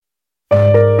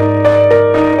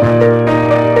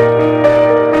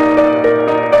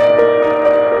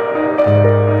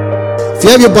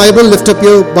you have your Bible, lift up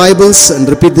your Bibles and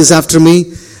repeat this after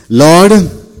me. Lord,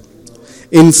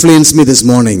 influence me this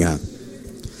morning.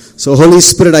 So Holy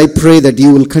Spirit, I pray that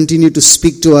you will continue to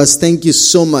speak to us. Thank you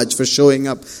so much for showing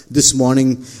up this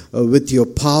morning with your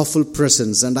powerful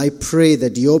presence. And I pray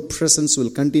that your presence will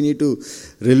continue to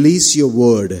release your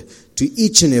word to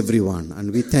each and every one.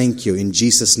 And we thank you in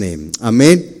Jesus' name.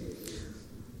 Amen.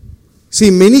 See,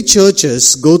 many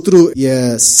churches go through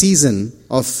a season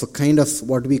of kind of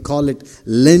what we call it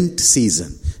Lent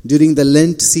season. During the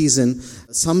Lent season,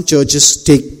 some churches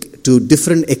take to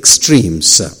different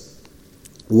extremes.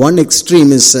 One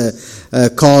extreme is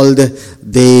called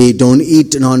they don't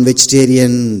eat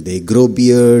non-vegetarian, they grow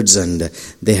beards, and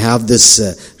they have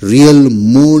this real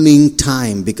mourning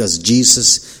time because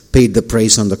Jesus paid the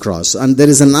price on the cross. And there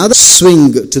is another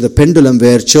swing to the pendulum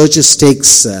where churches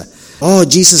takes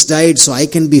Jesus died so I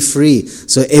can be free.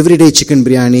 So everyday chicken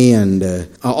biryani and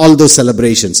all those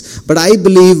celebrations. But I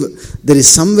believe there is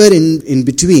somewhere in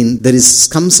between, there is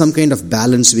some kind of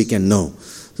balance we can know.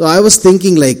 So I was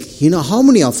thinking how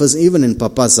many of us, even in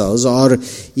Papa's house or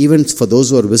even for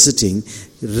those who are visiting,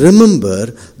 remember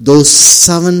those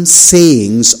 7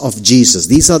 sayings of Jesus.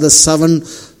 These are the 7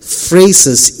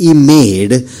 phrases he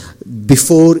made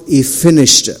before he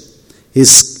finished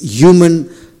his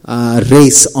human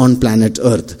race on planet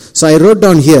Earth. So I wrote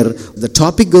down here, the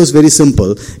topic goes very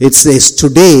simple. It says,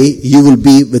 today you will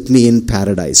be with me in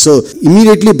paradise. So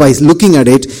immediately by looking at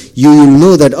it, you will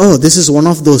know that, this is one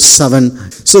of those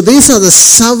 7. So these are the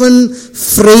 7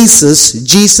 phrases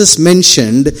Jesus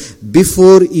mentioned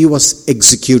before he was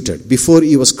executed, before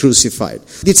he was crucified.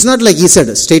 It's not like he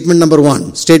said, statement number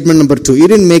 1, statement number 2. He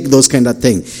didn't make those kind of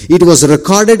thing. It was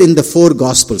recorded in the 4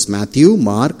 Gospels, Matthew,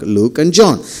 Mark, Luke, and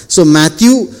John. So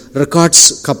Matthew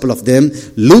records a couple of them,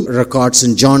 Luke records,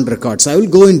 and John records. I will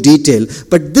go in detail,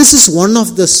 but this is one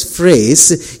of this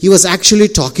phrase. He was actually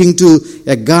talking to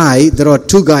a guy. There are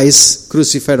 2 guys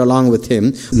crucified along with him.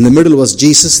 In the middle was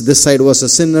Jesus, this side was a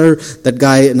sinner, that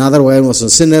guy, another one was a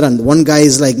sinner, and one guy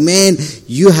is like, man,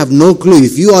 you have no clue.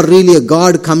 If you are really a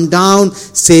God, come down,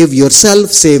 save yourself,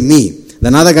 save me. The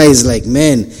other guy is like,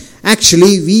 man,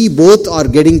 actually, we both are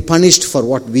getting punished for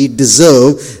what we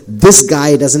deserve. This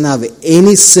guy doesn't have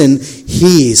any sin.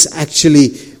 He is actually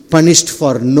punished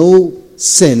for no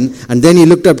sin. And then he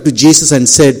looked up to Jesus and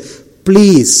said,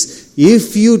 please,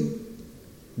 if you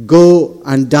go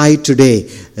and die today,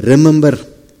 remember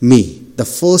me. The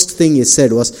first thing he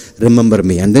said was, remember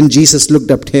me. And then Jesus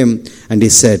looked up to him and he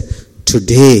said,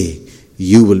 today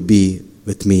you will be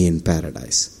with me in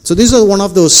paradise. So these are one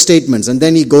of those statements. And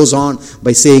then he goes on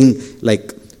by saying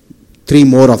 3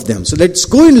 more of them. So let's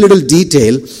go in little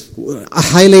detail, a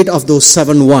highlight of those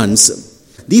 7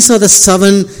 ones. These are the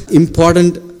 7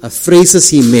 important phrases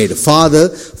he made. Father,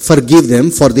 forgive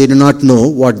them, for they do not know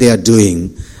what they are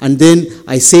doing. And then,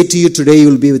 I say to you, today you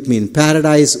will be with me in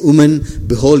paradise. Woman,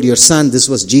 behold your son. This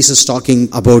was Jesus talking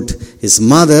about his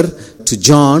mother. To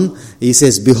John, he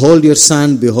says, behold your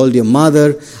son, behold your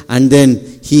mother. And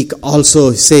then he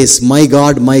also says, my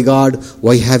God,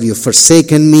 why have you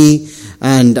forsaken me?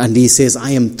 And he says,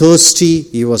 I am thirsty.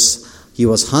 He was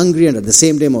hungry, and at the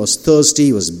same time he was thirsty.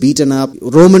 He was beaten up.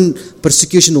 Roman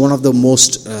persecution, one of the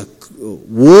most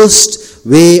worst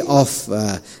way of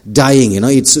dying.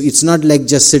 It's not like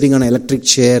just sitting on an electric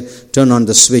chair, turn on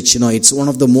the switch. It's one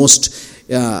of the most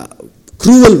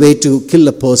cruel way to kill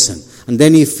a person. And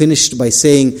then he finished by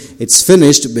saying, it's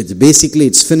finished. But basically,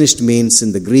 it's finished means,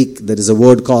 in the Greek, there is a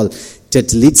word called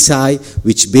tetelitsai,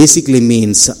 which basically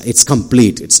means it's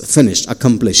complete, it's finished,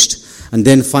 accomplished. And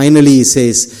then finally he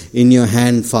says, in your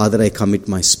hand, Father, I commit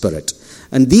my spirit.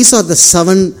 And these are the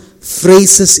 7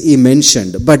 phrases he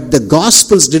mentioned. But the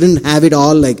Gospels didn't have it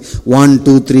all 1,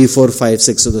 2, 3, 4, 5,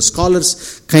 6. So the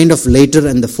scholars kind of later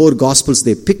in the 4 Gospels,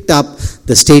 they picked up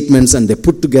the statements and they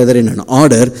put together in an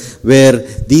order where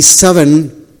these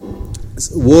 7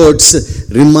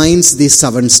 words reminds these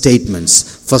 7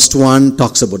 statements. First one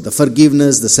talks about the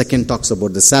forgiveness. The second talks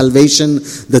about the salvation.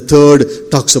 The third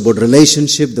talks about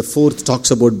relationship. The fourth talks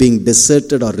about being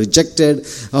deserted or rejected.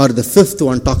 Or the fifth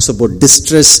one talks about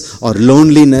distress or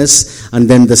loneliness. And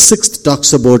then the 6th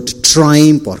talks about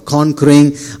triumph or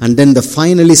conquering. And then the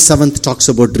finally 7th talks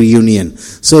about reunion.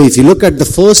 So if you look at the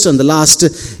first and the last,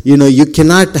 you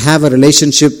cannot have a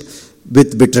relationship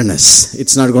with bitterness.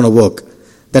 It's not going to work.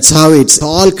 That's how it's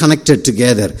all connected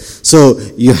together. So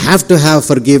you have to have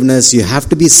forgiveness. You have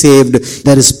to be saved.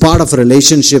 That is part of a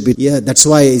relationship. Yeah, that's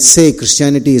why I say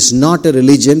Christianity is not a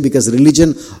religion, because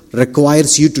religion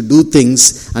requires you to do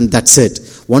things and that's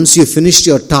it. Once you finished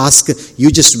your task, you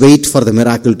just wait for the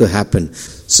miracle to happen.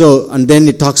 So, and then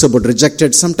it talks about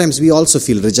rejected. Sometimes we also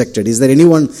feel rejected. Is there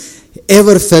anyone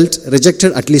Ever felt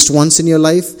rejected at least once in your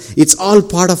life? It's all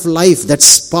part of life.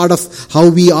 That's part of how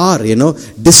we are,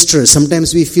 distress.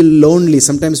 Sometimes we feel lonely.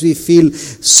 Sometimes we feel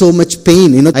so much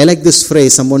pain. I like this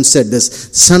phrase. Someone said this: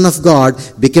 Son of God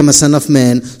became a son of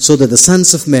man so that the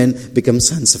sons of men become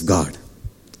sons of God.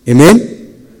 Amen?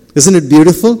 Isn't it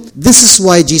beautiful? This is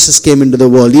why Jesus came into the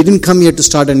world. He didn't come here to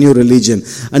start a new religion.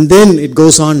 And then it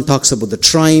goes on, talks about the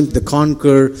triumph, the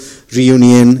conquer,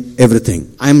 reunion,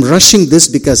 everything. I'm rushing this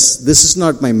because this is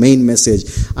not my main message.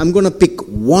 I'm going to pick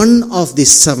one of these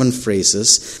 7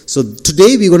 phrases. So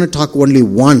today we're going to talk only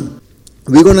one.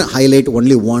 We're going to highlight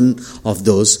only one of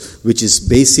those, which is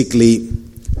basically,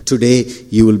 today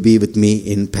you will be with me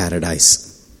in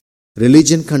paradise.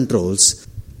 Religion controls,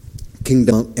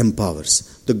 kingdom empowers.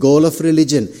 The goal of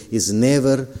religion is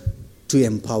never to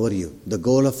empower you. The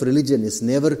goal of religion is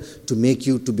never to make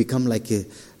you to become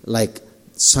like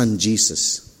son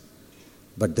Jesus.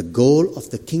 But the goal of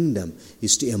the kingdom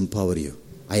is to empower you.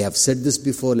 I have said this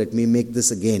before. Let me make this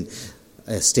again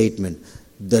a statement.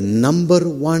 The number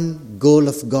one goal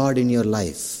of God in your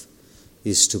life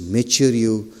is to mature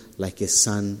you like a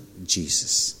son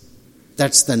Jesus.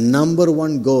 That's the number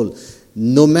one goal.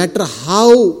 No matter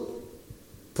how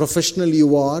professional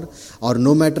you are, or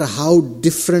no matter how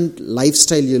different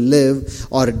lifestyle you live,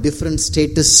 or different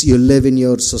status you live in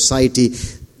your society,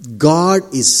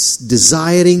 God is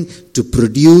desiring to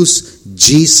produce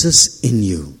Jesus in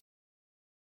you.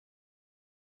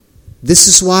 This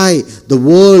is why the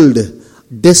world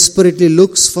desperately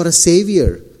looks for a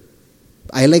savior.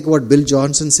 I like what Bill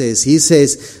Johnson says. He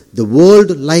says, the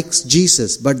world likes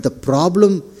Jesus, but the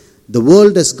problem the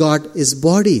world has got is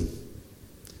body.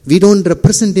 We don't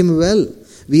represent him well.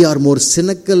 We are more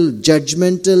cynical,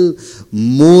 judgmental,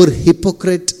 more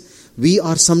hypocrite. We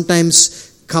are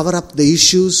sometimes cover up the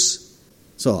issues.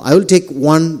 So I will take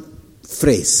one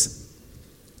phrase.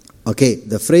 Okay,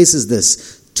 the phrase is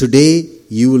this: today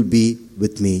you will be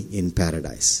with me in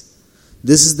paradise.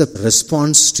 This is the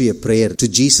response to a prayer. To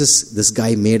Jesus, this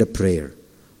guy made a prayer.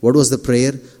 What was the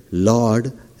prayer?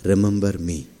 Lord, remember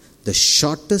me. The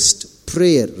shortest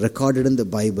prayer recorded in the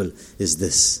Bible is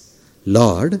this: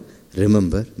 Lord,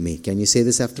 remember me. Can you say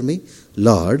this after me?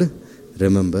 Lord,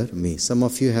 remember me. Some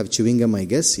of you have chewing gum, I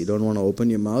guess. You don't want to open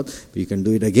your mouth, but you can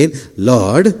do it again.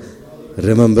 Lord,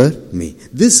 remember me.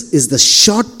 This is the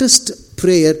shortest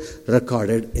prayer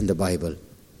recorded in the Bible.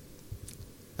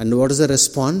 And what is the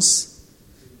response?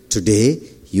 Today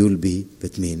you will be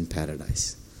with me in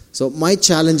paradise. So my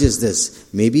challenge is this: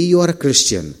 maybe you are a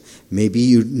Christian. Maybe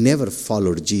you never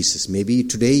followed Jesus. Maybe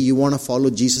today you want to follow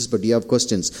Jesus, but you have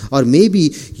questions. Or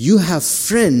maybe you have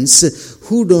friends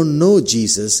who don't know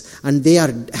Jesus and they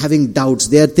are having doubts.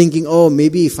 They are thinking, oh,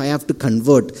 maybe if I have to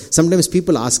convert. Sometimes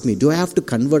people ask me, do I have to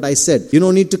convert? I said, you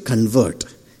don't need to convert.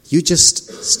 You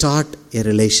just start a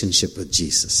relationship with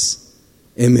Jesus.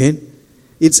 Amen.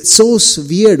 It's so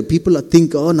weird. People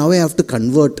think, oh, now I have to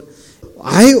convert.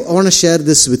 I want to share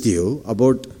this with you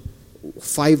about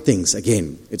 5 things.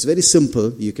 Again, it's very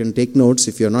simple. You can take notes.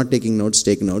 If you're not taking notes,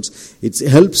 take notes. It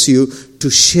helps you to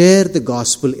share the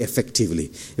gospel effectively.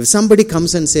 If somebody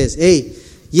comes and says, hey,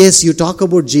 yes, you talk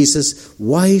about Jesus,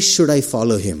 why should I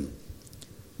follow him?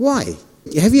 Why?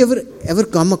 Have you ever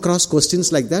come across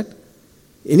questions like that?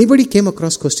 Anybody came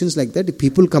across questions like that? If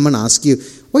people come and ask you,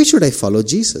 why should I follow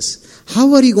Jesus?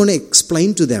 How are you going to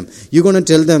explain to them? You're going to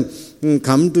tell them,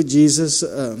 come to Jesus,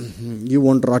 you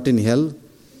won't rot in hell.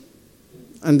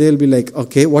 And they'll be like,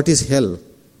 okay, what is hell?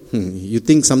 You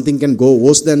think something can go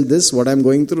worse than this, what I'm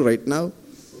going through right now?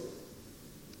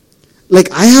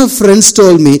 Like, I have friends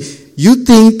told me, you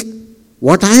think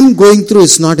what I'm going through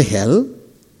is not hell?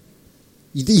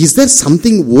 Is there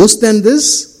something worse than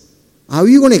this? How are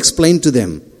you going to explain to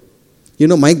them? You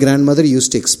know, my grandmother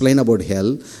used to explain about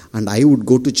hell, and I would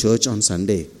go to church on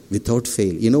Sunday without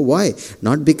fail. You know why?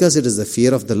 Not because it is the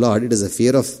fear of the Lord, it is a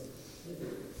fear of...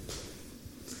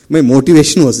 My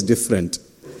motivation was different.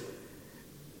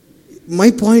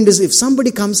 My point is, if somebody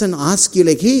comes and asks you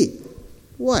like, hey,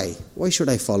 why? Why should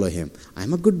I follow him?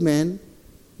 I'm a good man.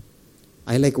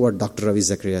 I like what Dr. Ravi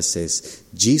Zacharias says.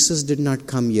 Jesus did not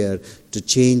come here to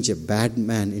change a bad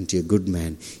man into a good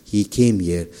man. He came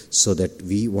here so that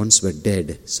we once were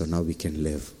dead, so now we can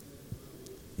live.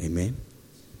 Amen.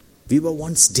 We were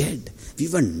once dead. We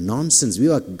were nonsense. We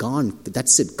were gone.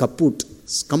 That's it. Kaput.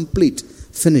 Complete.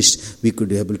 Finished. We could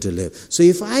be able to live. So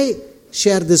if I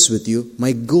share this with you,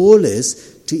 my goal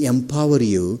is to empower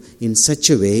you in such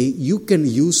a way you can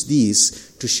use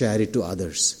these to share it to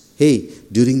others. Hey,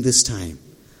 during this time,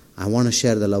 I want to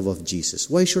share the love of Jesus.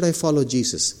 Why should I follow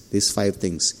Jesus? These 5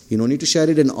 things. You don't need to share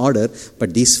it in order,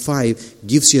 but these 5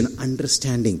 gives you an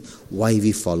understanding why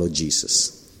we follow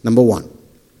Jesus. Number 1,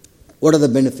 what are the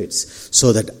benefits?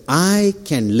 So that I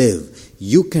can live,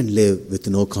 you can live with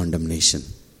no condemnation.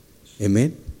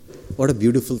 Amen? What a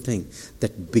beautiful thing.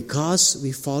 That because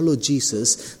we follow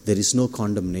Jesus, there is no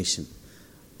condemnation.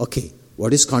 Okay,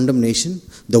 what is condemnation?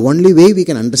 The only way we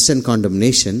can understand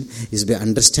condemnation is by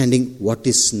understanding what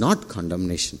is not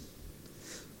condemnation.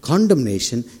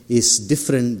 Condemnation is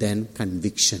different than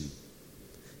conviction.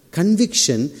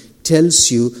 Conviction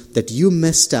tells you that you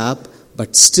messed up,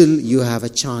 but still you have a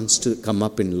chance to come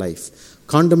up in life.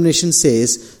 Condemnation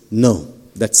says, no,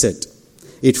 that's it.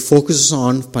 It focuses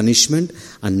on punishment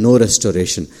and no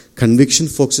restoration. Conviction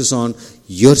focuses on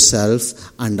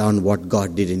yourself and on what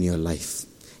God did in your life.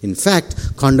 In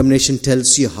fact, condemnation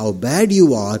tells you how bad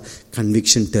you are.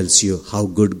 Conviction tells you how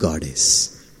good God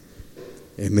is.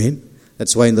 Amen?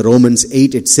 That's why in the Romans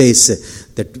 8 it says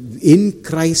that in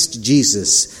Christ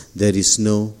Jesus there is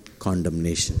no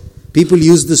condemnation. People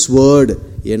use this word,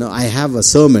 I have a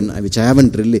sermon which I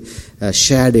haven't really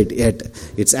shared it yet.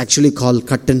 It's actually called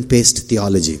cut and paste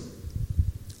theology.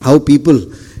 How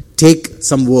people take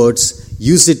some words,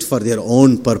 use it for their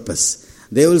own purpose.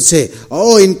 They will say,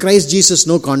 in Christ Jesus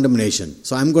no condemnation,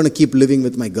 so I'm going to keep living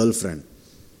with my girlfriend.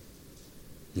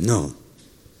 No,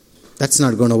 that's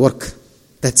not going to work.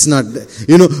 That's not,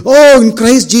 in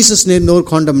Christ Jesus no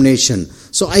condemnation,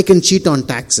 so I can cheat on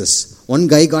taxes. One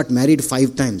guy got married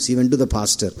 5 times. He went to the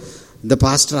pastor. The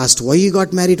pastor asked, why you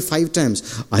got married 5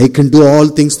 times? I can do all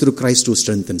things through Christ who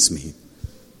strengthens me.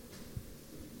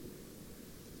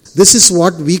 This is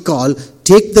what we call,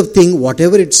 take the thing,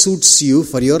 whatever it suits you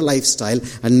for your lifestyle,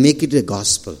 and make it a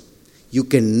gospel. You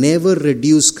can never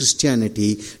reduce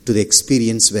Christianity to the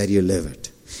experience where you live it.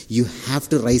 You have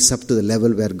to rise up to the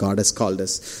level where God has called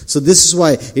us. So this is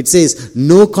why it says,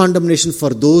 no condemnation for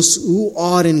those who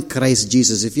are in Christ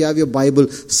Jesus. If you have your Bible,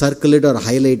 circle it or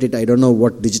highlight it. I don't know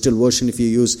what digital version if you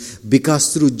use.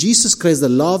 Because through Jesus Christ, the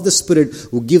law of the Spirit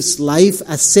who gives life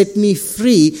has set me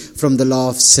free from the law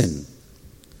of sin.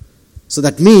 So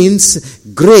that means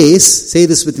grace, say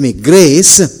this with me,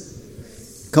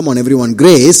 grace, come on everyone,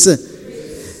 grace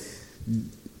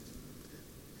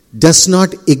does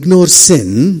not ignore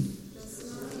sin.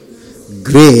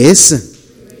 Grace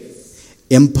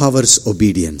empowers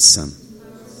obedience.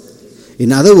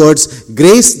 In other words,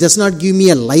 grace does not give me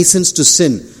a license to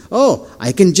sin.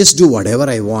 I can just do whatever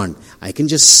I want. I can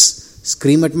just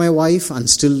scream at my wife and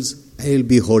still I'll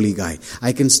be a holy guy.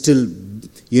 I can still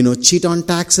cheat on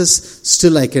taxes,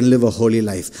 still I can live a holy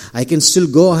life. I can still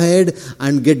go ahead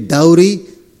and get dowry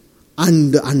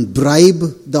and bribe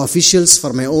the officials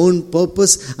for my own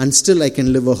purpose, and still I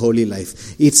can live a holy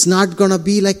life. It's not going to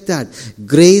be like that.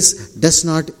 Grace does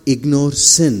not ignore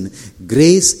sin.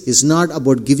 Grace is not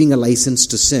about giving a license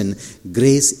to sin.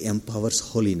 Grace empowers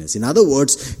holiness. In other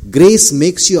words, grace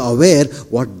makes you aware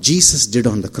what Jesus did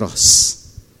on the cross.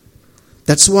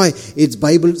 That's why its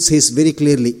Bible says very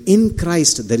clearly, in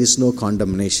Christ there is no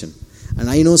condemnation. And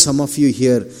I know some of you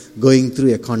here going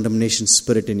through a condemnation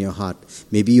spirit in your heart.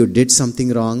 Maybe you did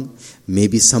something wrong.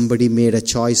 Maybe somebody made a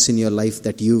choice in your life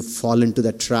that you fall into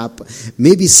that trap.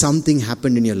 Maybe something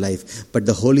happened in your life. But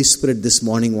the Holy Spirit this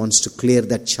morning wants to clear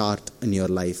that chart in your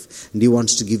life. And He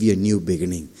wants to give you a new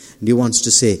beginning. And He wants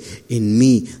to say, in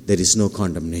me there is no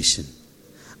condemnation.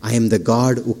 I am the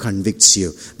God who convicts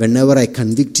you. Whenever I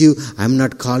convict you, I am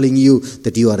not calling you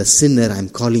that you are a sinner. I am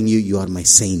calling you, you are my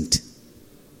saint.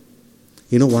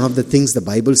 One of the things the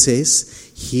Bible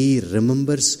says, He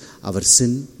remembers our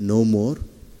sin no more.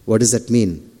 What does that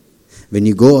mean? When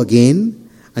you go again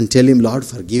and tell Him, Lord,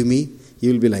 forgive me,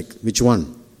 He will be like, which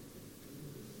one?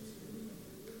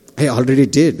 I already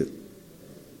did.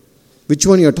 Which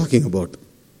one you are talking about?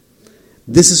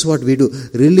 This is what we do.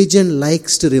 Religion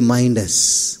likes to remind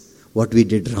us what we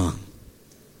did wrong.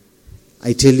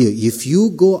 I tell you, if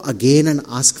you go again and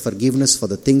ask forgiveness for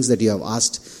the things that you have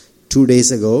asked 2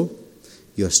 days ago,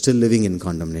 you are still living in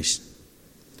condemnation.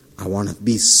 I want to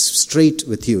be straight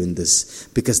with you in this,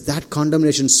 because that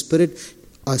condemnation spirit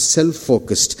are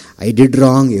self-focused. I did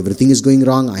wrong, everything is going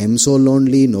wrong, I am so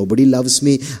lonely, nobody loves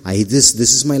me, this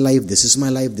is my life, this is my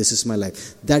life, this is my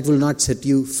life. That will not set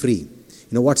you free.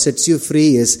 What sets you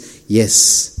free is,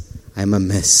 yes, I am a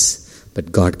mess,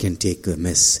 but God can take the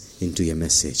mess into a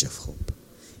message of hope.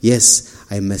 Yes,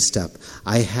 I messed up.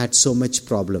 I had so much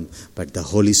problem, but the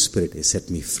Holy Spirit has set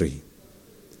me free.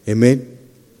 Amen.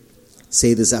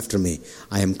 Say this after me.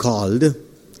 I am called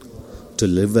to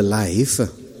live a life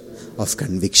of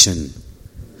conviction.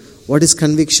 What is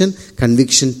conviction?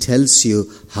 Conviction tells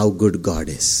you how good God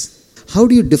is. How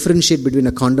do you differentiate between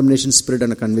a condemnation spirit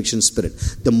and a conviction spirit?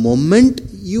 The moment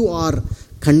you are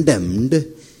condemned,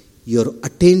 your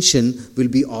attention will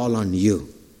be all on you.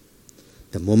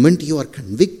 The moment you are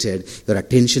convicted, your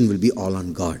attention will be all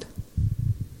on God.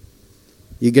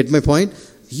 You get my point?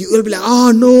 You will be like,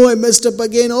 oh no, I messed up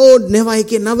again. Oh, never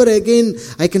again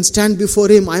I can stand before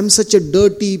Him. I am such a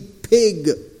dirty pig.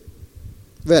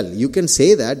 Well, you can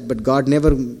say that, but God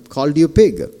never called you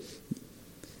pig.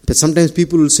 But sometimes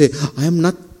people will say, I am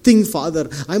nothing, Father.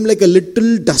 I am like a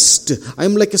little dust. I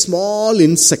am like a small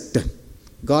insect.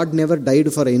 God never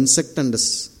died for an insect and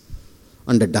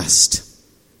a dust.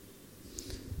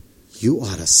 You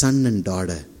are a son and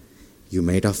daughter. You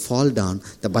might have fallen down.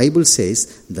 The Bible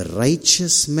says, the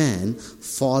righteous man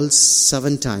falls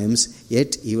 7 times,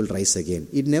 yet he will rise again.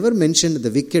 It never mentioned the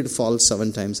wicked falls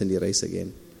 7 times and he rise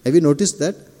again. Have you noticed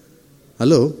that?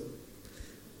 Hello?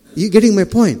 You getting my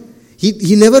point?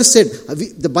 He never said,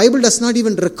 the Bible does not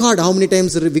even record how many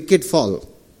times the wicked fall.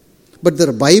 But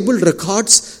the Bible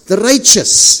records the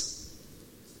righteous.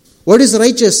 What is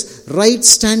righteous? Right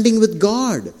standing with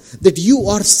God. That you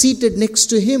are seated next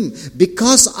to Him.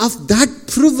 Because of that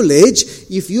privilege,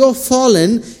 if you have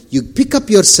fallen, you pick up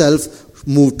yourself,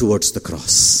 move towards the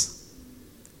cross.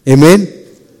 Amen?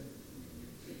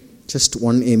 Just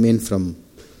one amen from...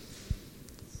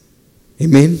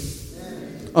 Amen?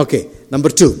 Okay, number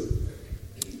 2.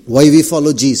 Why we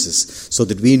follow Jesus? So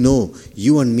that we know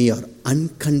you and me are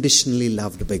unconditionally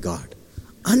loved by God.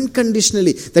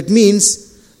 Unconditionally. That means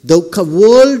the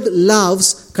world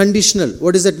loves conditional.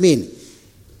 What does that mean?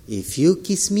 If you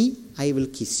kiss me, I will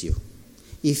kiss you.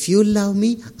 If you love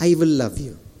me, I will love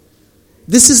you.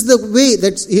 This is the way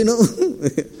that,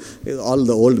 all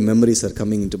the old memories are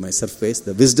coming into my surface.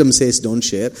 The wisdom says don't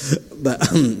share. But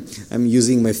I'm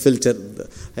using my filter.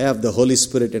 I have the Holy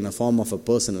Spirit in a form of a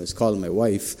person who is called my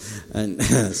wife and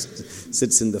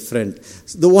sits in the front.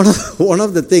 One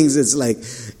of the things is like,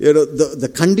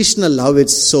 the conditional love,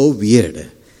 it's so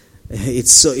weird.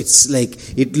 It's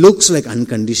like, it looks like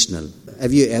unconditional.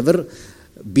 Have you ever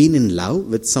been in love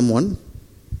with someone?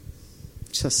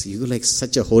 Just, you're like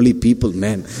such a holy people,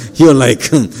 man. You're like,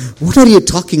 what are you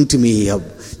talking to me,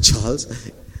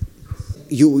 Charles?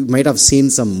 You might have seen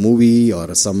some movie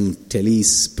or some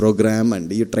telly's program and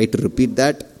you try to repeat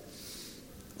that.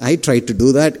 I tried to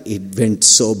do that. It went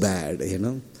so bad,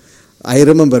 I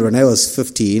remember when I was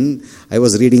 15, I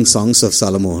was reading Songs of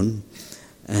Solomon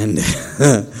and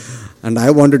and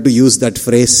I wanted to use that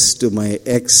phrase to my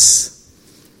ex.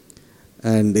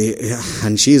 And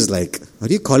she's like, are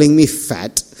you calling me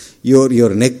fat?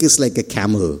 Your neck is like a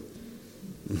camel.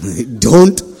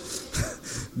 Don't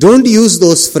use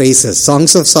those phrases.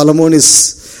 Songs of Solomon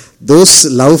is, those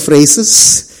love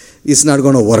phrases is not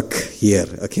going to work here,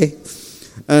 okay?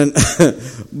 And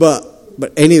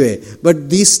but anyway, but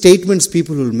these statements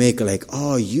people will make like,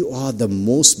 oh, you are the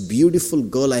most beautiful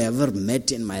girl I ever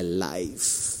met in my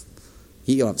life.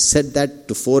 You have said that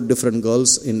to 4 different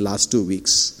girls in last 2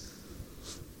 weeks.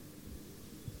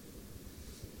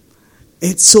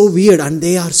 It's so weird, and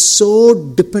they are so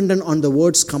dependent on the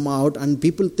words come out, and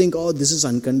people think, oh, this is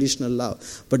unconditional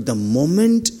love. But the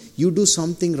moment you do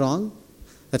something wrong,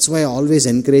 that's why I always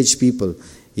encourage people.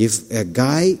 If a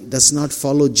guy does not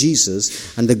follow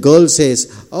Jesus, and the girl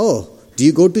says, oh, do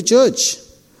you go to church?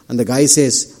 And the guy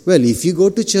says, well, if you go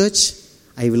to church,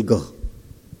 I will go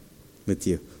with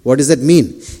you. What does that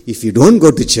mean? If you don't go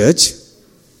to church,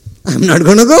 I'm not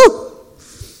going to go.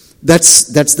 That's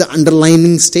the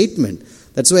underlining statement.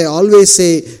 That's why I always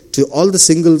say to all the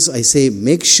singles, I say,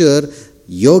 make sure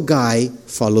your guy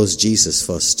follows Jesus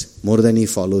first, more than he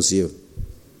follows you.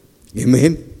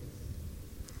 Amen?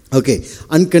 Okay,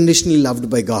 unconditionally loved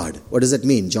by God. What does that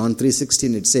mean? John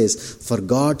 3:16, it says, for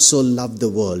God so loved the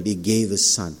world, He gave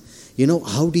His Son.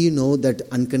 How do you know that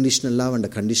unconditional love and a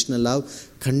conditional love?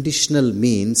 Conditional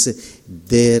means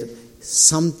there's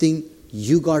something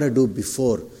you got to do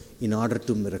before in order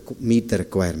to meet the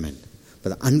requirement.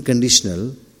 But the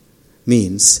unconditional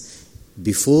means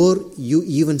before you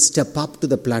even step up to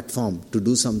the platform to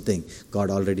do something,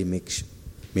 God already made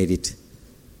it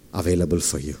available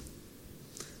for you.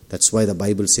 That's why the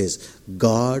Bible says,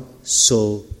 God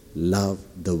so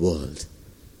loved the world.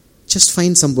 Just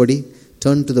find somebody,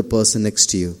 turn to the person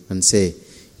next to you and say,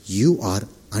 you are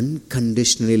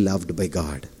unconditionally loved by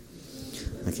God.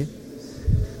 Okay?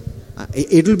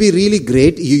 It will be really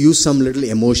great. You use some little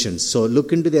emotions. So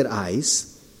look into their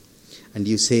eyes and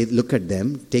you say, look at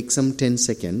them. Take some 10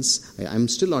 seconds. I'm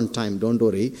still on time. Don't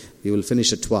worry. We will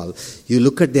finish at 12. You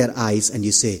look at their eyes and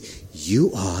you say,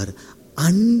 you are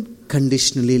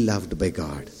unconditionally loved by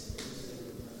God.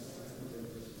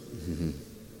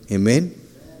 Amen.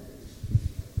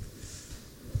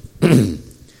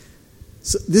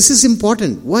 So this is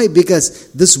important. Why?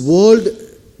 Because this world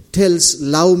tells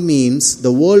love means,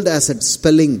 the world has a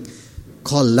spelling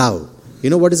called love. You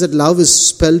know what is it? Love is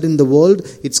spelled in the world.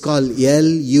 It's called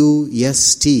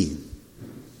L-U-S-T.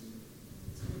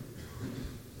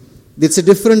 It's a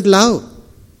different love.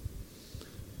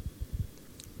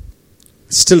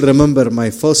 Still remember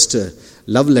my first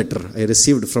love letter I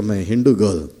received from a Hindu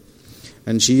girl.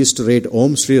 And she used to write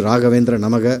Om Sri Raghavendra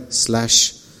Namaga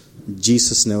 /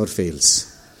 Jesus never fails.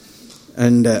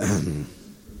 And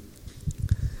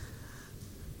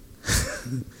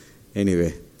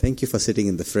anyway, thank you for sitting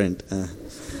in the front.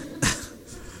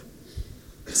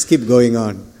 Let's keep going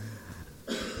on.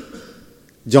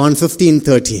 John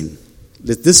 15:13.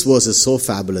 This verse is so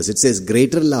fabulous. It says,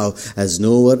 greater love has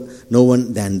no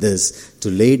one than this,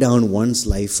 to lay down one's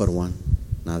life for one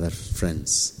another.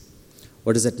 Friends,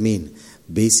 what does that mean?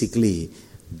 Basically,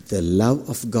 the love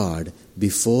of God,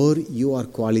 before you are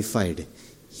qualified,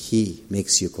 He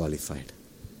makes you qualified.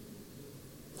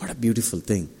 What a beautiful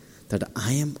thing, that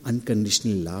I am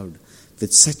unconditionally loved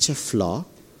with such a flaw.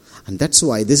 And that's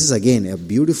why this is again a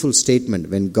beautiful statement.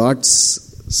 When God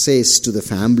says to the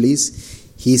families,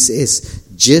 He says,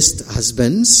 just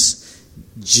husbands,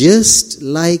 just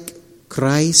like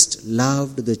Christ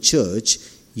loved the church,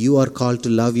 you are called to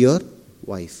love your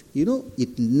wife. You know,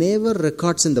 it never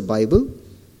records in the Bible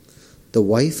the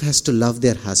wife has to love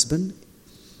their husband.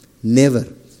 Never.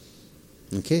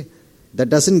 Okay? That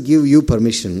doesn't give you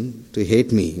permission to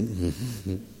hate me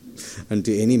and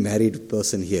to any married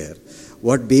person here.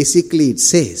 What basically it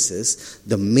says is,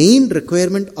 the main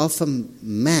requirement of a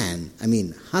man,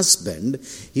 husband,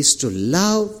 is to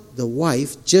love the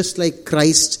wife just like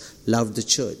Christ loved the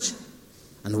church.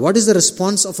 And what is the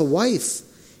response of a wife?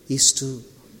 Is to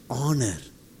honor,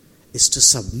 is to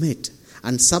submit.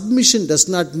 And submission does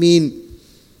not mean,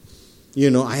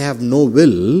 I have no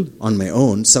will on my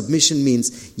own. Submission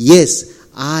means, yes,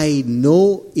 I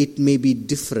know it may be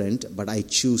different, but I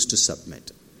choose to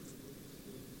submit.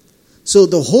 So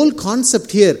the whole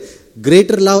concept here,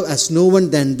 greater love has no one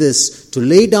than this, to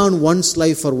lay down one's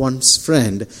life for one's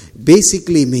friend,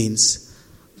 basically means,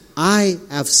 I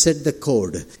have set the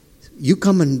code. You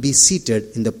come and be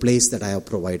seated in the place that I have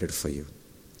provided for you.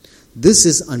 This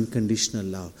is unconditional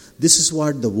love. This is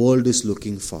what the world is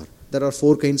looking for. There are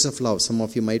 4 kinds of love. Some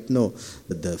of you might know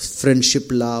the friendship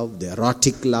love, the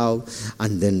erotic love,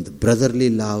 and then the brotherly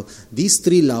love. These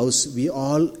 3 loves we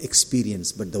all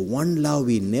experience. But the one love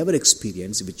we never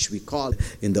experience, which we call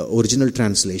in the original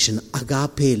translation,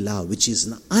 agape love, which is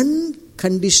an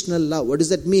unconditional love. What does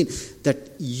that mean?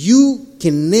 That you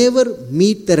can never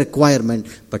meet the requirement,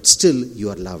 but still you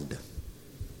are loved.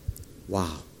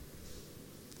 Wow.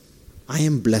 I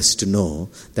am blessed to know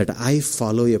that I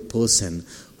follow a person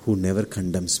who never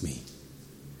condemns me.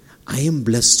 I am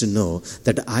blessed to know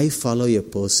that I follow a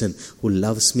person who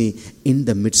loves me in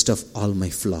the midst of all my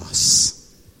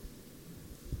flaws.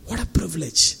 What a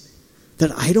privilege.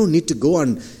 That I don't need to go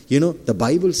and, the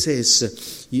Bible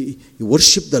says, you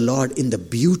worship the Lord in the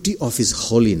beauty of His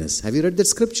holiness. Have you read that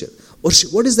scripture?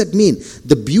 Worship. What does that mean?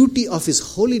 The beauty of His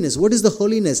holiness. What is the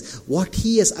holiness? What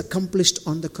He has accomplished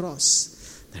on the cross.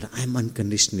 That I am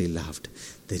unconditionally loved.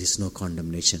 There is no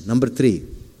condemnation. Number 3,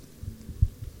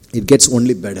 it gets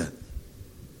only better.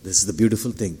 This is the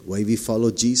beautiful thing. Why we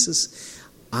follow Jesus?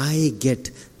 I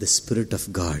get the Spirit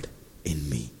of God in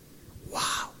me.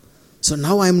 Wow. So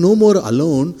now I am no more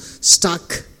alone,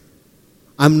 stuck.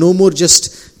 I am no more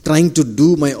just trying to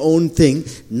do my own thing.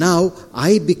 Now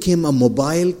I became a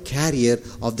mobile carrier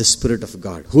of the Spirit of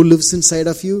God. Who lives inside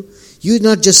of you? You're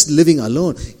not just living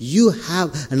alone. You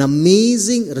have an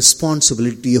amazing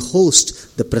responsibility to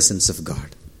host the presence of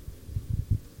God.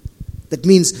 That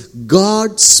means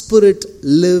God's Spirit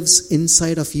lives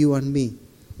inside of you and me.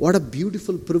 What a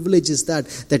beautiful privilege is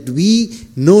that we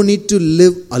no need to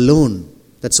live alone.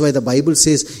 That's why the Bible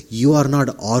says, you are not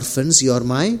orphans, you are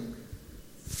my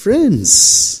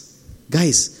friends.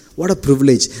 Guys, what a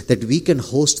privilege that we can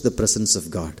host the presence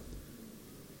of God.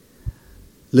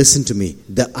 Listen to me.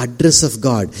 The address of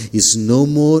God is no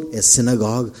more a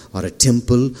synagogue or a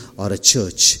temple or a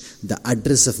church. The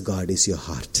address of God is your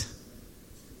heart.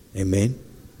 Amen.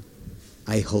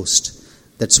 I host.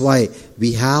 That's why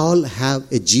we all have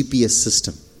a GPS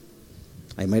system.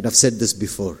 I might have said this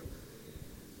before.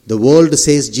 The world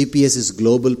says GPS is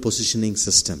global positioning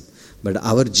system. But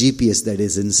our GPS that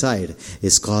is inside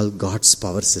is called God's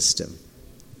power system.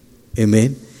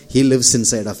 Amen. He lives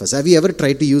inside of us. Have you ever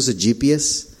tried to use a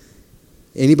GPS?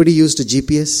 Anybody used a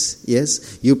GPS?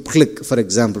 Yes. You click, for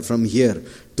example, from here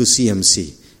to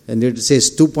CMC. and it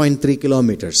says 2.3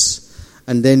 kilometers.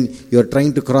 And then you're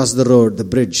trying to cross the road, the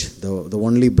bridge, the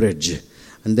only bridge.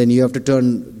 And then you have to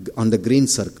turn on the green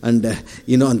circle. And,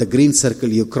 on the green circle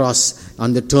you cross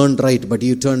on the turn right, but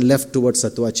you turn left towards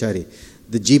Sattwachari.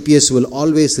 The GPS will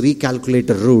always recalculate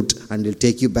a route and will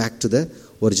take you back to the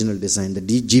original design. The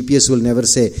GPS will never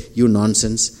say, you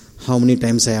nonsense, how many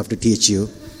times I have to teach you?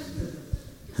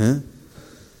 Huh?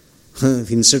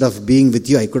 Instead of being with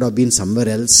you, I could have been somewhere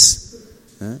else.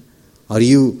 Huh? Are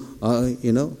you,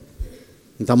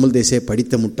 in Tamil they say,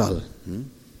 paditha muttal.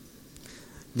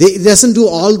 It doesn't do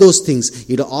all those things.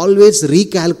 It always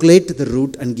recalculate the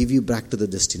route and give you back to the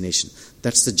destination.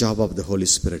 That's the job of the Holy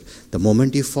Spirit. The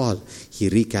moment you fall, He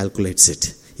recalculates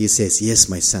it. He says, yes,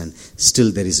 my son,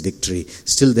 still there is victory.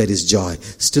 Still there is joy.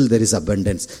 Still there is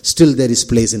abundance. Still there is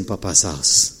place in Papa's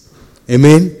house.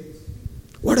 Amen?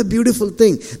 What a beautiful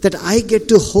thing that I get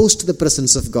to host the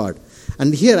presence of God.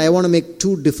 And here I want to make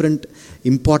two different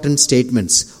important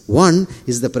statements. One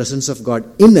is the presence of God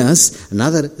in us.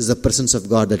 Another is the presence of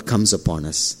God that comes upon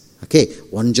us. Okay,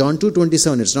 1 John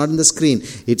 2:27, it's not on the screen.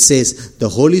 It says, the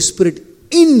Holy Spirit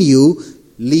in you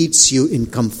leads you in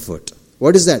comfort.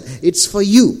 What is that? It's for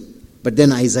you. But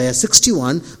then Isaiah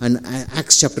 61 and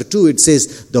Acts chapter 2, it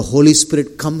says, the Holy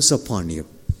Spirit comes upon you.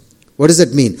 What does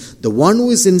that mean? The one who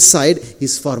is inside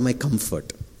is for my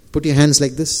comfort. Put your hands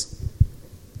like this.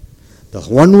 The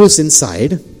one who is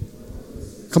inside,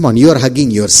 come on, you are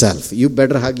hugging yourself. You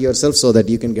better hug yourself so that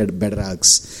you can get better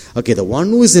hugs. Okay, the one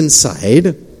who is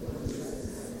inside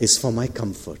is for my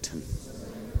comfort.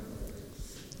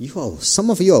 Some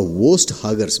of you are worst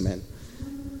huggers, man.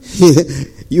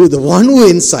 You, the one who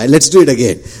is inside, let's do it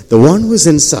again. The one who is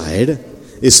inside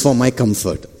is for my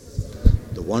comfort.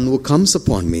 The one who comes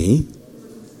upon me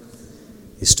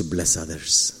is to bless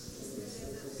others.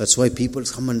 That's why people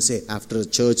come and say after a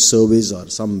church service or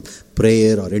some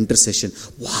prayer or intercession,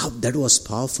 wow, that was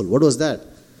powerful. What was that?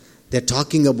 They're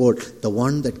talking about the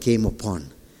one that came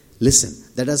upon. Listen,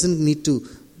 that doesn't need to,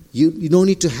 you don't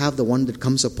need to have the one that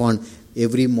comes upon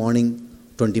every morning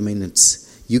 20 minutes.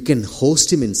 You can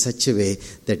host him in such a way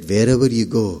that wherever you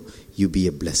go, you be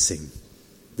a blessing.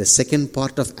 The second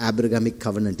part of Abrahamic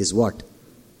covenant is what?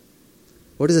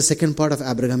 What is the second part of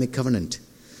Abrahamic covenant?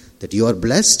 That you are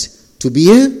blessed to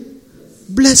be a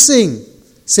blessing.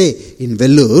 Say, in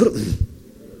Vellore,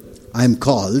 I am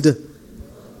called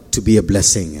to be a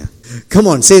blessing. Come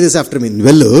on, say this after me. In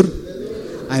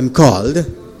Vellore, I am called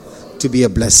to be a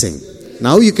blessing.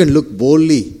 Now you can look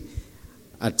boldly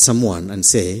at someone and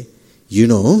say, you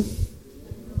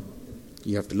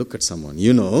have to look at someone.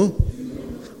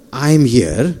 I am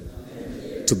here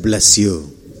to bless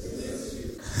you.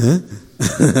 Huh?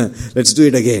 Let's do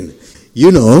it again.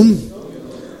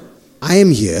 I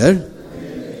am here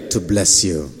to bless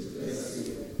you.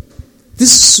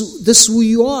 This is who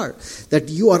you are. That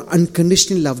you are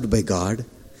unconditionally loved by God.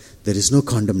 There is no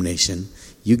condemnation.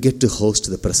 You get to host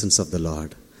the presence of the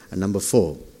Lord. And number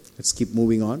 4, let's keep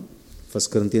moving on. 1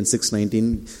 Corinthians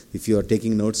 6:19. If you are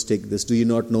taking notes, take this. Do you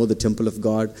not know the temple of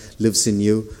God lives in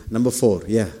you? Number 4.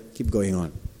 Yeah, keep going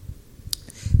on.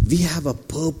 We have a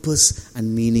purpose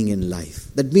and meaning in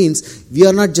life. That means we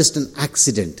are not just an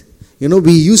accident.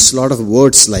 We use a lot of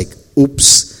words like,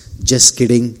 oops, just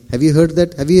kidding. Have you heard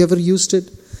that? Have you ever used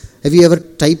it? Have you ever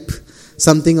typed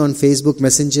something on Facebook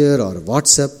Messenger or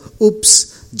WhatsApp?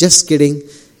 Oops, just kidding.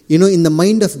 In the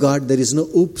mind of God, there is no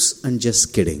oops and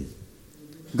just kidding.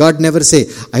 God never say,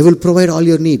 I will provide all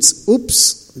your needs.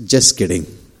 Oops, just kidding.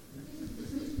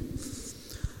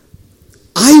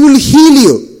 I will heal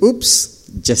you. Oops,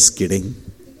 just kidding.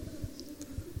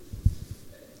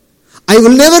 I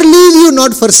will never leave you,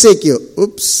 not forsake you.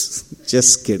 Oops,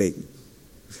 just kidding.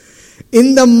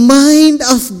 In the mind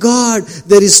of God,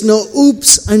 there is no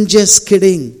oops and just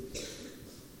kidding.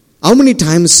 How many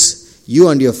times you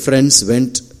and your friends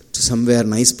went to somewhere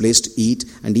nice place to eat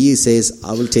and he says,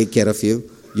 I will take care of you,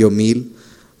 your meal.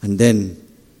 And then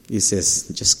he says,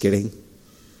 just kidding.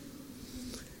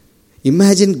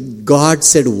 Imagine God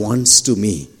said once to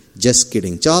me, just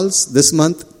kidding. Charles, this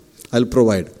month I'll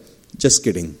provide. Just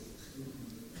kidding.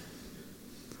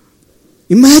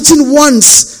 Imagine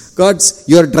once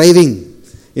you are driving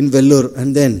in Vellore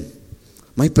and then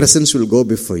my presence will go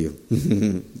before you.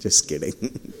 Just kidding.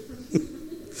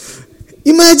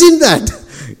 Imagine that.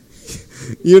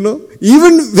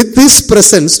 Even with this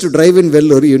presence to drive in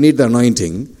Vellore, you need the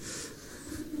anointing.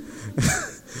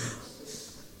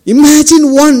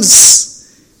 Imagine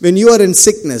once when you are in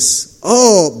sickness.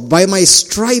 Oh, by my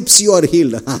stripes you are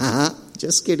healed.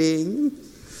 Just kidding.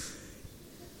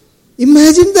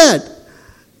 Imagine that.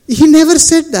 He never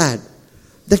said that.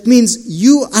 That means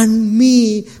you and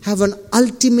me have an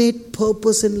ultimate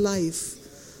purpose in life.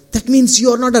 That means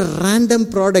you are not a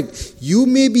random product. You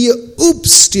may be a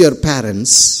oops to your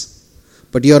parents,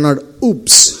 but you are not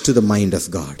oops to the mind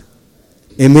of God.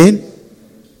 Amen?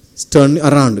 Turn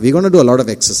around. We're going to do a lot of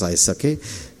exercise, okay?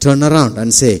 Turn around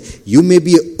and say, you may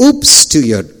be a oops to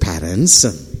your parents,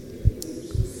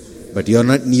 but you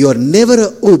are never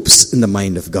a oops in the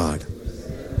mind of God.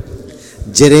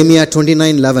 Jeremiah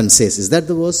 29:11 says, is that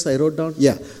the verse I wrote down?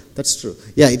 Yeah, that's true.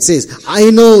 Yeah, it says, I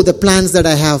know the plans that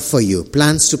I have for you,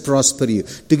 plans to prosper you,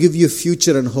 to give you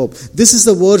future and hope. This is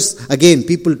the verse, again,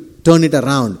 people turn it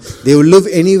around. They will live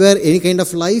anywhere, any kind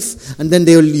of life, and then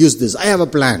they will use this. I have a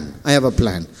plan. I have a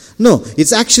plan. No,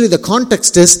 it's actually the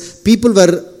context is people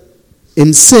were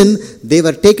in sin, they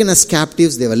were taken as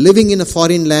captives, they were living in a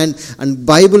foreign land, and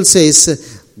Bible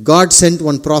says God sent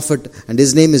one prophet, and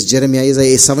his name is Jeremiah. He's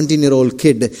a 17-year-old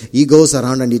kid. He goes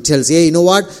around and he tells, hey, you know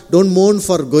what? Don't mourn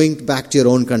for going back to your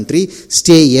own country.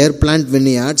 Stay here, plant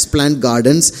vineyards, plant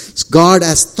gardens. God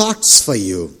has thoughts for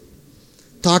you.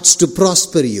 Thoughts to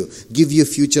prosper you, give you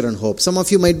future and hope. Some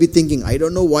of you might be thinking, I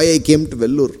don't know why I came to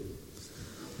Vellore.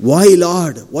 Why,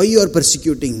 Lord? Why you are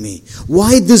persecuting me?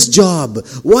 Why this job?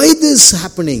 Why this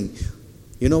happening?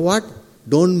 You know what?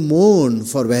 Don't mourn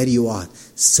for where you are.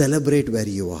 Celebrate where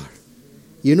you are.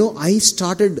 You know, I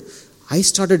started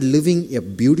living a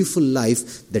beautiful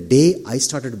life the day I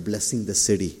started blessing the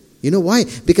city. You know why?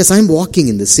 Because I'm walking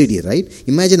in the city, right?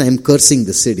 Imagine I'm cursing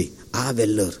the city.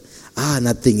 Vellore.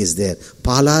 Nothing is there.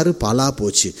 Pala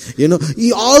pochi. You know,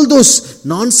 all those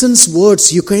nonsense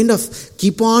words, you kind of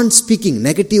keep on speaking.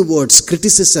 Negative words,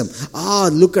 criticism.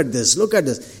 Look at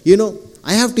this. You know,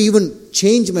 I have to even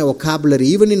change my vocabulary.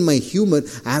 Even in my humor,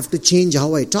 I have to change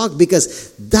how I talk,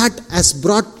 because that has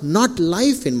brought not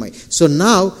life in my... So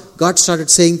now, God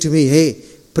started saying to me, hey,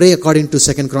 pray according to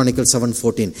 2 Chronicles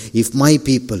 7:14. If my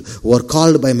people who are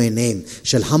called by my name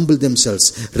shall humble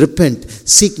themselves, repent,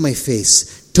 seek my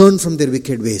face, turn from their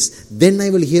wicked ways, then I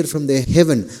will hear from the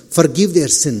heaven, forgive their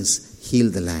sins,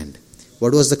 heal the land.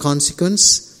 What was the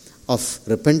consequence of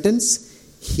repentance?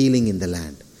 Healing in the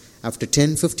land. After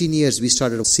 10-15 years, we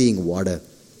started seeing water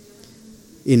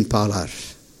in Palar,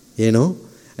 you know.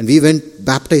 And we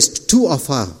baptized 2 of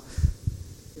our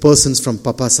persons from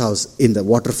Papa's house in the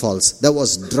waterfalls. That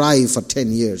was dry for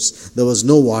 10 years. There was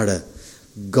no water.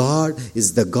 God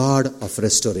is the God of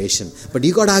restoration. But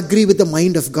you got to agree with the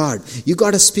mind of God. You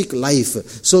got to speak life.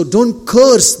 So don't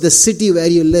curse the city where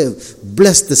you live.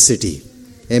 Bless the city.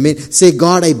 Amen. Say,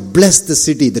 God, I bless the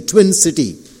city, the twin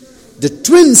city. The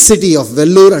twin city of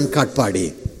Vellore and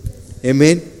Katpadi.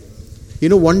 Amen. You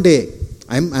know, one day,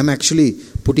 I'm actually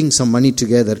putting some money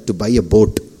together to buy a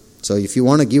boat. So if you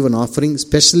want to give an offering,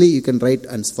 especially you can write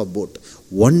for boat.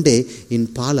 One day in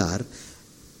Palar,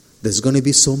 there's going to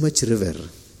be so much river.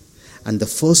 And the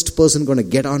first person going to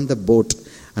get on the boat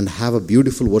and have a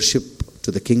beautiful worship to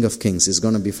the King of Kings is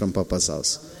going to be from Papa's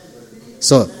house.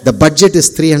 So the budget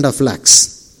is 3.5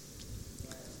 lakhs.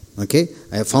 Okay.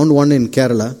 I found one in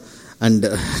Kerala. And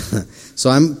so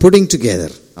I'm putting together.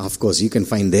 Of course, you can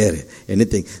find there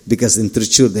anything. Because in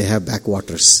Trichur, they have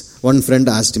backwaters. One friend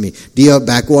asked me, do you have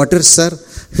backwaters, sir?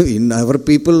 In our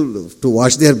people, to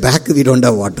wash their back, we don't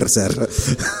have water, sir.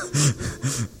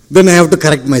 Then I have to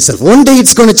correct myself. One day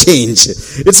it's going to change.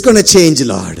 It's going to change,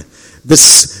 Lord.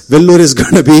 This Vellore is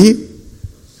going to be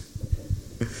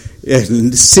a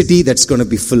city that's going to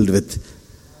be filled with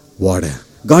water.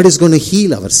 God is going to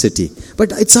heal our city.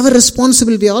 But it's our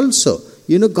responsibility also.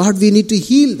 You know, God, we need to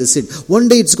heal the city. One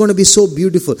day it's going to be so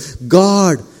beautiful.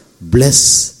 God,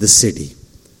 bless the city.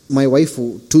 My wife,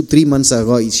 2-3 months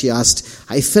ago, she asked,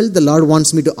 I felt the Lord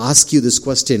wants me to ask you this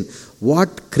question.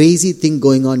 What crazy thing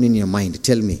going on in your mind?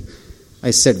 Tell me. I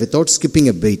said, without skipping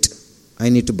a beat, I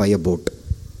need to buy a boat.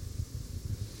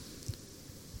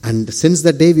 And since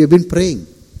that day, we have been praying.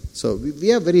 So we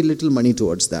have very little money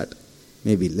towards that.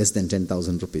 Maybe less than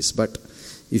 10,000 rupees. But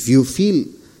if you feel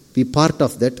be part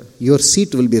of that, your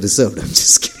seat will be reserved. I'm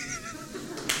just kidding.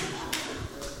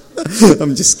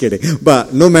 I'm just kidding.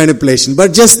 But no manipulation.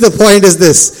 But just the point is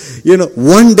this. You know,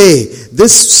 one day,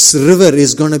 this river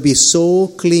is going to be so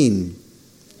clean.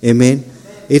 Amen.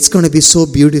 It's going to be so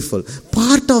beautiful.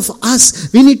 Part of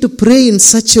us, we need to pray in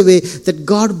such a way that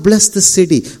God bless the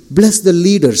city. Bless the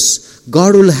leaders.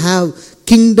 God will have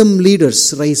kingdom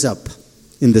leaders rise up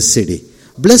in the city.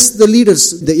 Bless the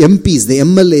leaders, the MPs, the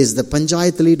MLAs, the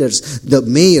Panchayat leaders, the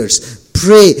mayors.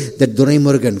 Pray that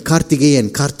Duraimurugan, Karthigeyan,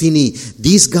 Karthini,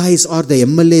 these guys are the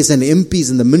MLAs and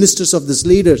MPs and the ministers of this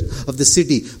leaders of the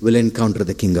city will encounter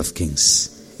the King of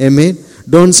Kings. Amen.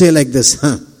 Don't say like this,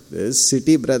 this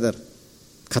city, brother,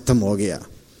 khatam ho gaya.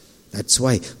 That's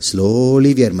why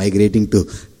slowly we are migrating to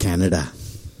Canada.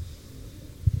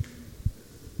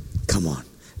 Come on,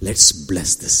 let's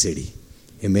bless the city.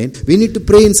 Amen. We need to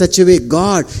pray in such a way,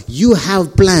 God, you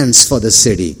have plans for the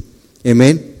city.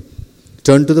 Amen.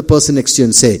 Turn to the person next to you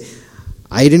and say,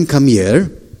 I didn't come here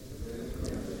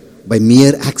by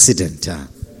mere accident.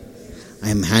 I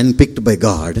am handpicked by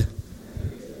God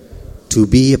to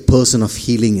be a person of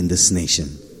healing in this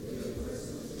nation.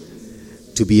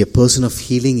 To be a person of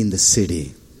healing in the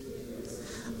city.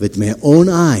 With my own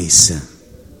eyes.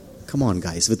 Come on,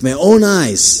 guys. With my own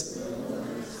eyes,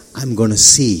 I'm going to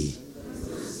see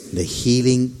the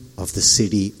healing of the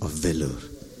city of Vellore.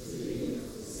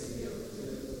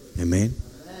 Amen.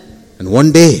 And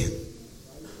one day,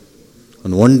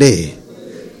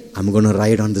 I'm going to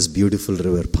ride on this beautiful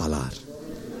river, Palar.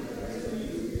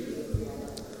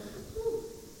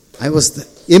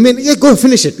 Amen. Yeah, go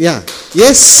finish it. Yeah.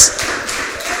 Yes.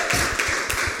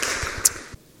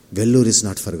 Vellore is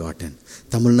not forgotten.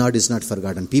 Tamil Nadu is not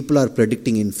forgotten. People are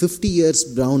predicting in 50 years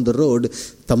down the road,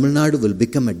 Tamil Nadu will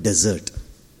become a desert.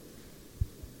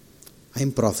 I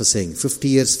am prophesying 50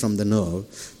 years from the now,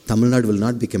 Tamil Nadu will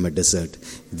not become a desert.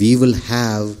 We will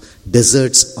have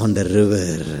deserts on the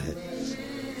river.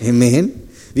 Amen.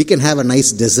 We can have a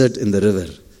nice desert in the river.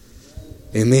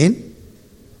 Amen.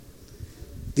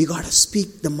 We got to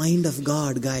speak the mind of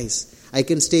God, guys. I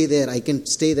can stay there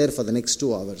for the next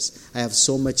 2 hours. I have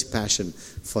so much passion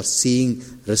for seeing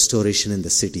restoration in the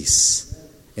cities.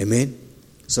 Amen.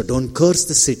 So don't curse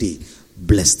the city,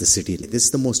 bless the city. This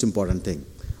is the most important thing.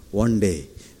 One day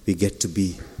we get to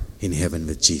be in heaven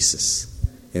with Jesus.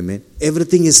 Amen.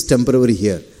 Everything is temporary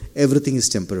here. Everything is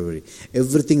temporary.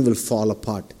 Everything will fall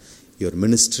apart. Your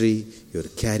ministry, your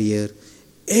career,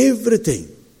 everything.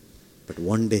 But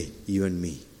one day you and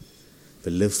me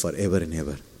will live forever and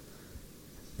ever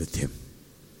with Him.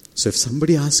 So if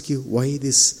somebody asks you, why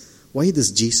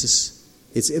this Jesus?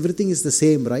 Everything is the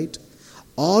same, right?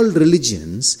 All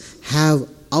religions have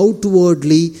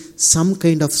outwardly some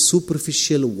kind of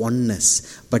superficial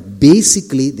oneness, but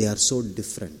basically they are so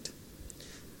different.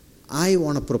 I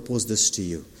want to propose this to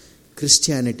you.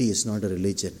 Christianity is not a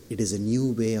religion. It is a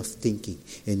new way of thinking,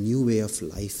 a new way of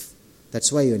life.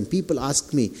 That's why when people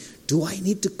ask me, do I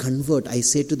need to convert? I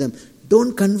say to them,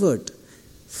 don't convert.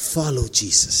 Follow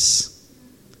Jesus.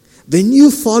 When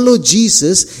you follow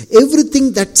Jesus,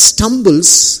 everything that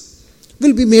stumbles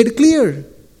will be made clear.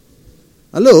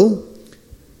 Hello?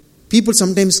 People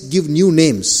sometimes give new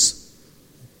names.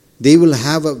 They will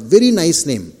have a very nice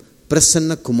name,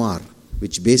 Prasanna Kumar,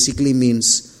 which basically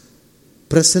means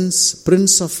presence,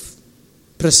 Prince of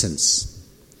Presence.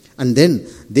 And then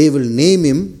they will name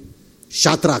him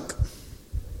Shatrak,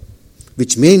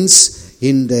 which means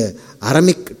in the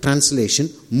Aramaic translation,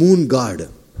 moon god.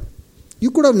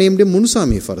 You could have named him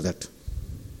Munusami for that.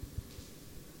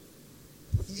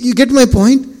 You get my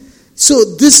point? So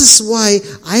this is why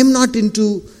I am not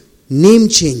into name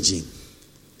changing.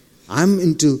 I am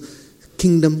into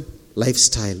kingdom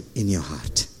lifestyle in your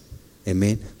heart.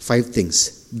 Amen. 5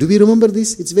 things. Do we remember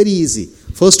this? It's very easy.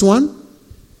 First one,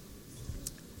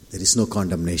 there is no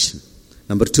condemnation.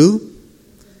 Number 2,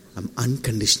 I'm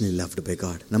unconditionally loved by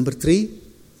God. Number 3,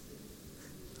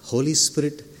 Holy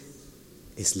Spirit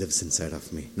lives inside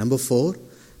of me. Number 4,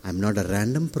 I'm not a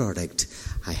random product.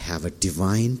 I have a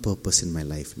divine purpose in my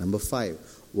life. Number 5,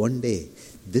 one day,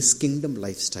 this kingdom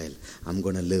lifestyle, I'm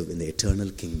going to live in the eternal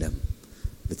kingdom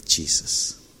with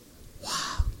Jesus.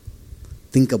 Wow.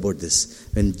 Think about this.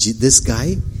 When this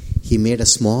guy, he made a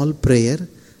small prayer,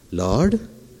 Lord,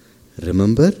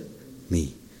 remember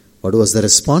me. What was the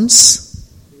response?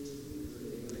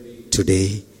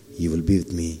 Today, you will be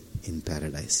with me in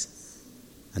paradise.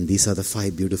 And these are the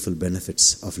 5 beautiful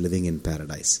benefits of living in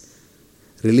paradise.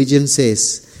 Religion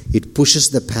says it pushes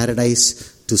the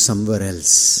paradise to somewhere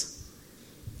else.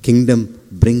 Kingdom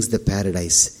brings the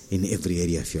paradise in every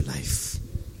area of your life.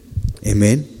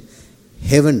 Amen.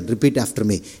 Heaven, repeat after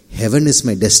me. Heaven is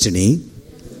my destiny.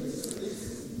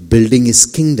 Building His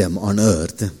kingdom on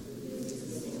earth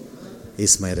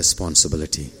is my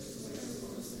responsibility.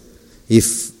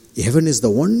 If heaven is the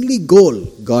only goal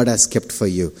God has kept for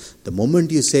you, the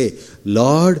moment you say,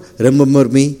 Lord, remember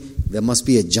me, there must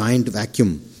be a giant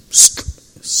vacuum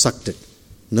sucked it.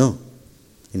 No.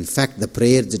 In fact, the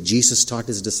prayer that Jesus taught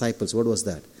His disciples, what was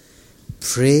that?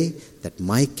 Pray that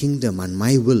my kingdom and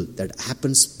my will that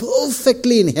happens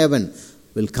perfectly in heaven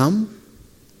will come.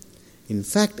 In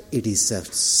fact, it is a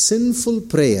sinful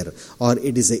prayer, or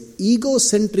it is an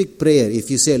egocentric prayer. If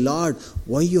you say, Lord,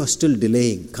 why you are still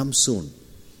delaying? Come soon.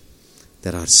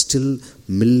 There are still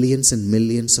millions and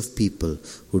millions of people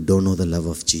who don't know the love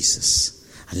of Jesus.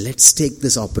 And let's take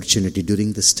this opportunity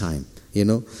during this time.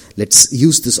 Let's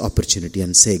use this opportunity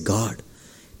and say, God,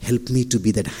 help me to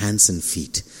be that hands and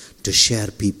feet to share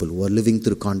people who are living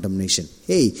through condemnation.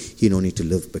 Hey, you don't need to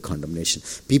live by condemnation.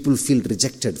 People feel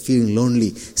rejected, feeling lonely.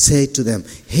 Say to them,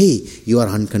 hey, you are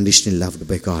unconditionally loved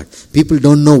by God. People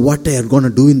don't know what they are going to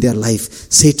do in their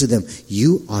life. Say to them,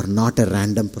 you are not a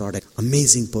random product.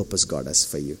 Amazing purpose God has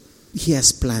for you. He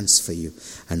has plans for you.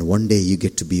 And one day you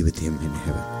get to be with Him in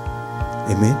heaven.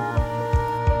 Amen.